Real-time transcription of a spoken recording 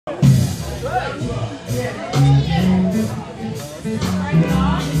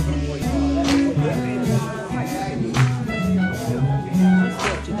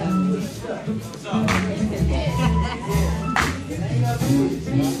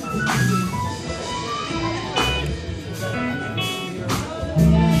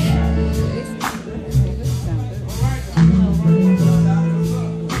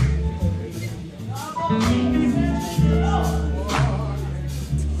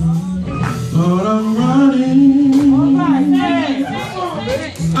Lord, I'm running.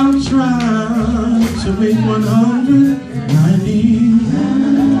 I'm trying to make 190.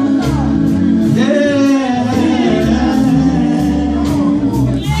 Yeah,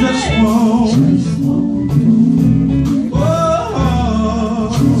 just won't. Oh,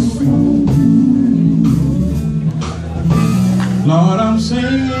 Lord, I'm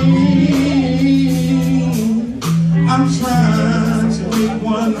singing. I'm trying to make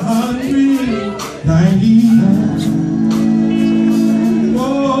 190.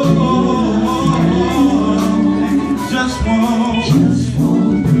 Just won't.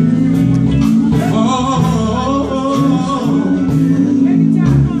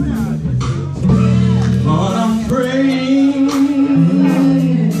 Lord, I'm praying.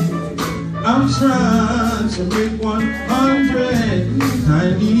 I'm trying to make 190.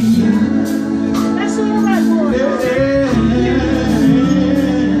 That's all right, boy. Yeah,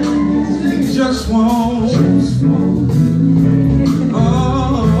 just won't.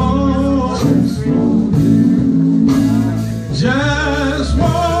 Just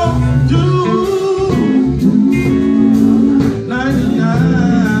won't do 99.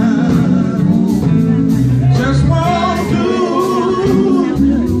 Just won't do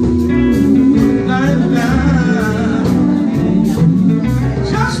 99.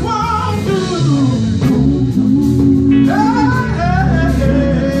 Just won't do.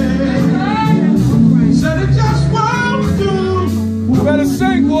 Said it just won't do. You better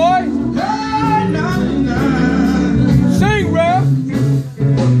sing, boy. Hey, 99. Sing, Rev.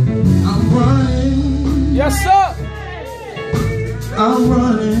 I'm running. Yes, sir. I'm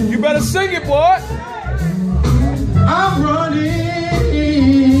running. You better sing it, boy. I'm running.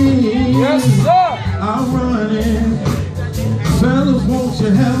 Yes, sir. I'm running. Fellas, won't you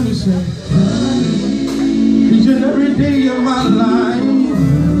help me sing? Each and every day of my life,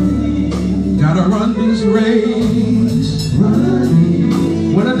 gotta run this race.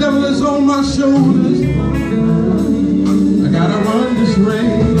 When the devil is on my shoulders, I gotta run this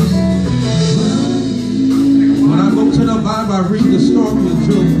race. When I go to the Bible, I read the story of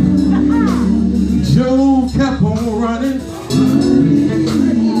Job. Job kept on running.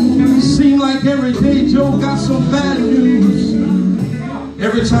 Seemed like every day Job got some bad news.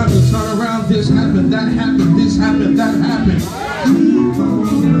 Every time you turn around, this happened, that happened, this happened, that happened.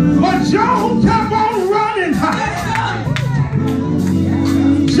 But Job kept on running.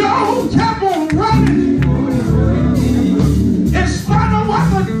 Job kept on running. In spite of what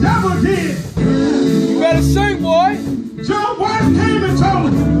the devil did. You better sing, boy. Job's wife came and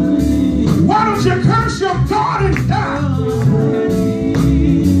told him, why don't you curse your God and die?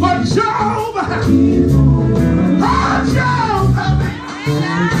 But Job, oh Job,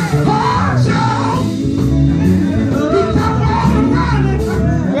 oh Job, he kept on running.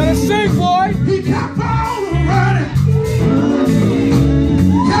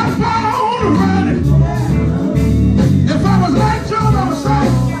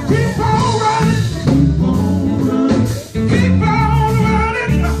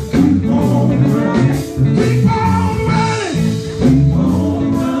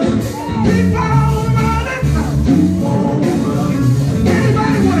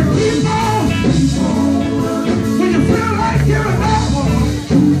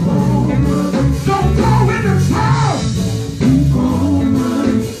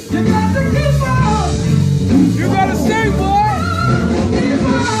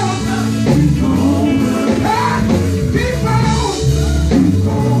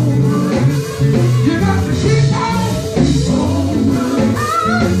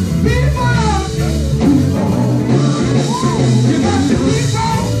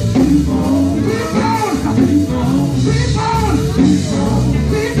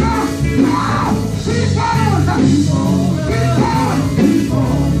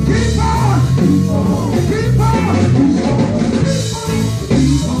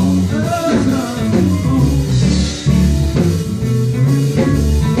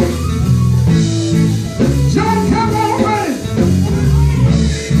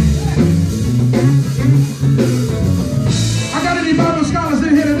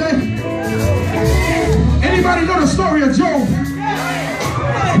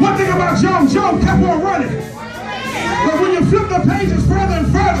 about Job. Job kept on running. But when you flip the pages further and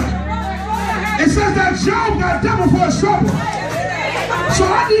further, it says that Job got double for his trouble. So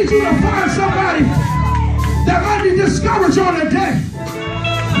I need you to find somebody that might be discouraged on the day.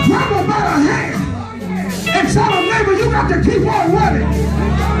 Grab them by the hand and tell them, neighbor, you got to keep on running.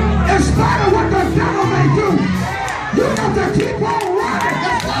 In spite of what the devil may do, you got to keep on running.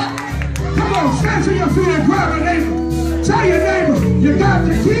 Come on, stand to your feet and grab a neighbor. Tell your neighbor, you got